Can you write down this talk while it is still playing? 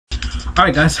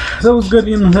Alright guys, that was good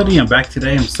in the hoodie. I'm back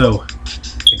today. I'm so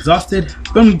exhausted,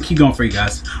 but I'm gonna keep going for you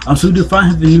guys. So we do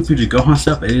find the new feature GOHAN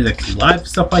stuff. It is actually live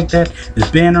stuff like that.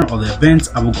 This banner, all the events,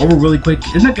 I will go over really quick.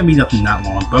 It's not gonna be nothing that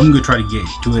long, but I'm gonna try to get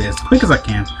to it as quick as I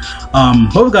can.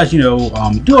 Hope you guys, do all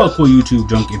cool YouTube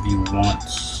junk if you want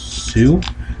to.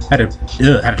 Had to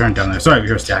turn it down there. Sorry if you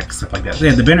hear static stuff like that. So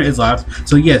yeah, the banner is live.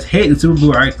 So yes, Hate and Super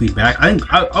Blue are actually back. I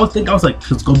was like,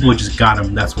 because Goldboy just got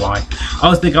him. That's why. I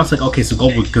was like, okay, so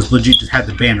Goldboy, because legit just had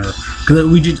the banner. Because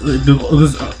we just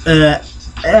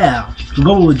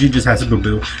Goldboy legit just has Super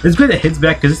Blue. It's great that Hit's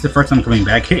back because it's the first time coming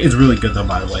back. Hit is really good though,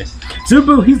 by the way. Super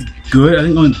Blue, he's good. I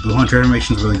think only Blue Hunter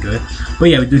animation is really good. But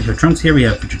yeah, we do have Trunks here. We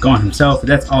have Future GOHAN himself.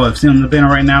 That's all I've seen on the banner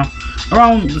right now.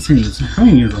 Around, let's see, how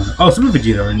many news on it? Oh, Super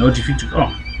Vegeta and OG Future.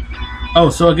 Oh,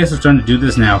 so I guess it's trying to do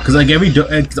this now, because like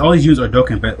all these units are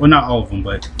Dokkan pets. Well, not all of them,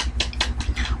 but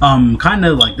kind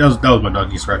of like that was my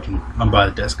doggy scratching by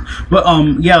the desk. But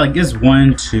yeah, like it's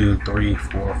 1, 2, 3,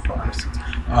 4, 5, 6.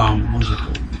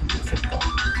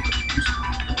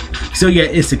 So yeah,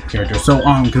 it's 6 characters. So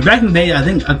because back in the day, I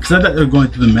think because I thought they were going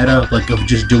through the meta like of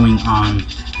just doing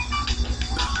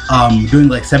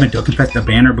like 7 Dokkan pets the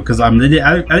banner, because they did,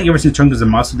 I think ever since Trunks was a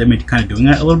monster they made kind of doing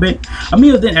that a little bit. I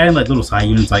mean, then adding like little side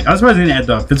units. Like I was surprised they didn't add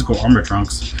the physical armor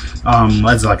Trunks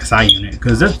as like a side unit,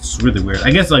 because that's really weird.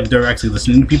 I guess like they're actually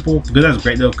listening to people, because that's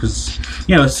great though, because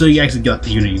so you actually get like, the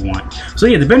unit you want. So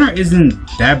yeah, the banner isn't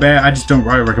that bad. I just don't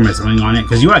really recommend something on it,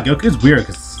 because Goku is weird,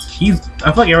 because I feel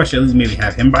like everyone should at least maybe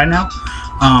have him by now.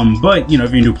 But if you're a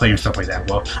new player and stuff like that,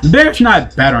 well, the banner's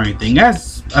not bad or anything. I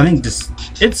think just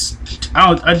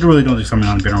I really don't think something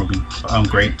on the banner would be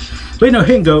great. But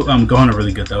Hit and GOHAN are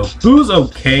really good though. Boo's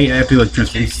okay. I have to like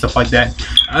transform stuff like that.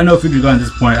 I know if you're going at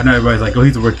this point, I know everybody's like, oh,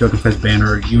 he's a work Dokkan Fest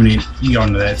banner unit. You all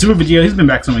know that. Super Vegeta, he's been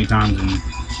back so many times, and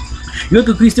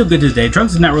he's still good to this day.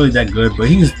 Trunks is not really that good, but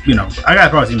he's I gotta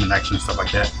probably see him in action and stuff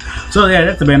like that. So yeah,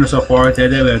 that's the banner so far. Then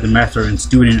we have the Master and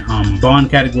Student bond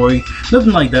category.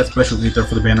 Nothing like that special either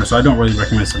for the banner, so I don't really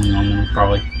recommend something on them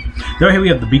probably. There here we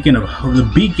have the Bacon of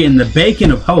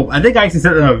Hope. I think I actually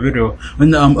said it in a video when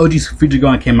the OG Future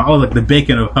GOHAN came out. I was like the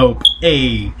Bacon of Hope,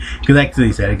 because I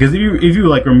actually said it. Because if you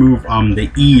like remove the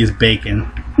E is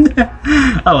bacon.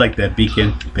 I like that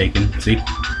bacon. See,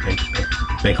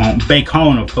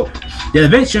 bacon of Hope. Yeah, the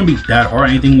event shouldn't be that hard or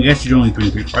anything. I guess you're only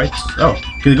 3 fights. Oh,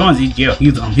 because GOHAN's EGL.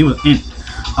 He was in.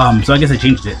 So I guess I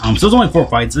changed it. So it's only 4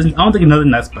 fights. I don't think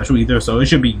nothing that special either. So it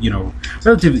should be,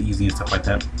 relatively easy and stuff like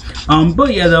that.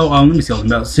 But yeah, though, let me see all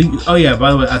about. So, oh yeah,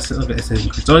 by the way, I said, look at it says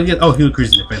increase. So I guess, he'll increase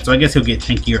his defense. So I guess he'll get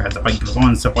tankier as the fight goes on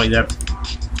and stuff like that.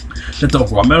 That's the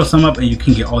overall medal sum up, and you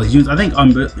can get all these units. I think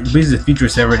basically Future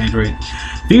 7 Android,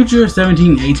 Future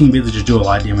 17, 18 basically just do a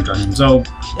lot of damage on him. So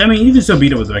I mean, you can still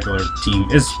beat it with a regular team.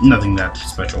 It's nothing that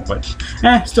special, but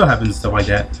still happens and stuff like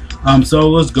that. So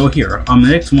let's go here. The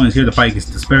next one is here. The fight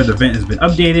against despair. The event has been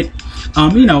updated.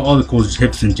 All the cool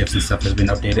tips and gifs and stuff has been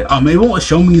updated. It won't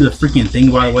show me the freaking thing,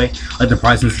 by the way, like the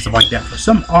prizes and stuff like that. For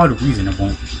some odd reason, it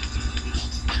won't.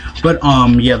 But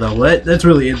yeah, though, that's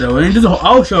really it though. And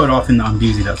I'll show it off in the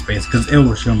DBZ space, because it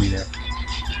will show me there.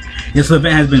 Yes, the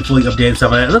event has been fully updated and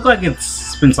stuff like that. It looks like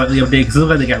it's been slightly updated, because it looks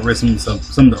like they got rid of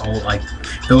some of the old like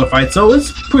filler fights, so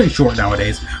it's pretty short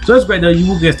nowadays. So that's great though. You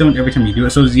will get stoned every time you do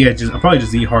it. So yeah, probably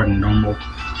just Z hard and normal.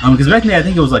 Because back in the day I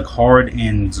think it was like hard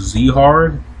and Z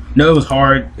hard. No, it was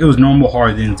hard. It was normal,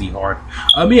 hard, then Z hard.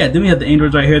 But yeah, then we have the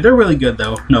androids right here. They're really good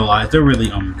though. No lies, they're really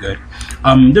good.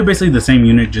 They're basically the same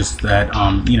unit, just that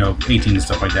 18 and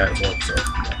stuff like that as well. So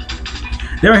yeah.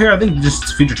 They're right here. I think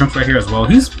just Future Trunks right here as well.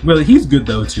 He's good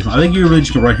though too. I think you really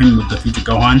just can run him with the Future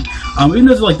GOHAN. Even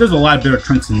though there's a lot of better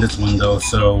Trunks in this one though.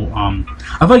 So I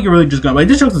feel like you're really just gonna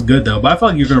this Trunks is good though, but I feel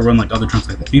like you're gonna run like other Trunks,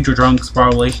 like the Future Trunks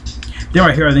probably. Then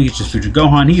right here, I think it's just Future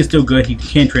GOHAN. He is still good. He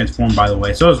can transform, by the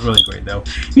way, so it's really great though.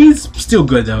 He's still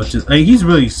good though. He's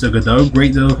really still good though.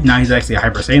 Great though. Now he's actually a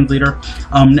Hyper Saiyan leader.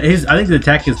 I think the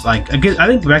attack is like, I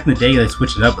think back in the day they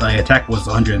switched it up. Like attack was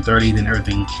 130, then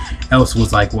everything else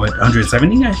was like what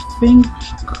 170, I think.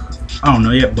 I don't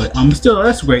know yet, but still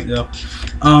that's great though.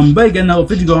 But again though,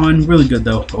 Future GOHAN really good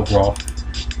though overall.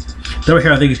 So right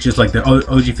here, I think it's just like the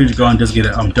OG Future GOHAN does get a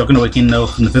Dokkan Awakening though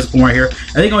from the physical right here.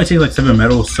 I think it only takes like 7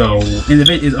 medals, so and the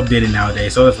event is updated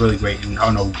nowadays, so that's really great. And I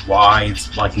don't know why it's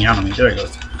blocking out on me. There it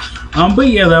goes. But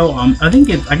yeah though, I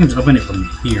think I can just open it from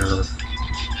here.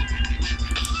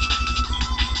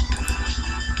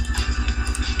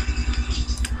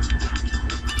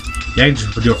 Yeah, I can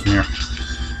just do it from here.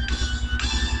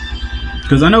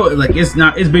 Because I know like it's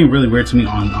being really weird to me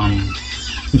on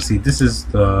let me see, this is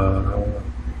the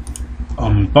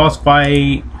boss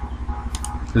fight.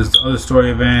 This is the other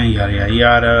story event, yada yada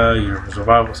yada, your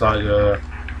survival saga,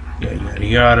 Yada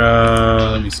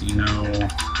yada. Let me see. No,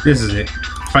 this is it.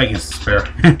 Fight against despair.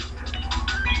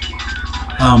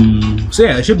 So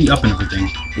yeah, it should be up and everything.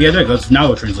 Yeah, there it goes. Now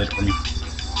it'll translate it for me.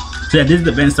 So yeah, this is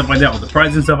the event and stuff like that, all the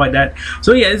prizes and stuff like that.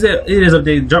 So yeah, it is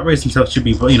updated. Drop rates and stuff should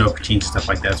be, you know, changed and stuff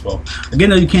like that as well. Again,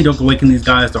 though, you can't Dokkan awaken these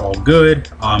guys; they're all good.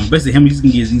 Basically, he's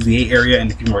gonna get his easy 8 area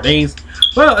in a few more days.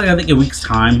 Well, I think a week's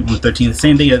time on the 13th,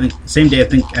 same day I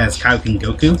think as Kaioken and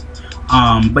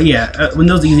Goku. But yeah, when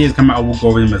those easy days come out, we'll go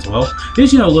over them as well.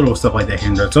 There's, you know, little stuff like that here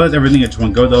and there. So that's everything. I just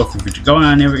want to go though for future going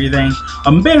on and everything.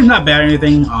 Banner's not bad or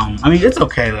anything. I mean, it's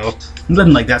okay though.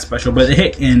 Nothing like that special, but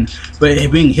being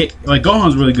hit, like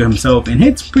Gohan's really good himself, and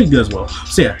hit's pretty good as well.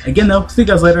 So yeah, again though, see you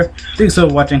guys later. Thanks so much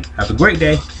for watching. Have a great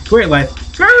day, great life,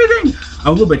 great everything. I'm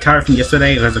a little bit tired from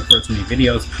yesterday, as of course many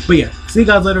videos, but yeah, see you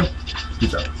guys later.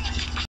 Peace out.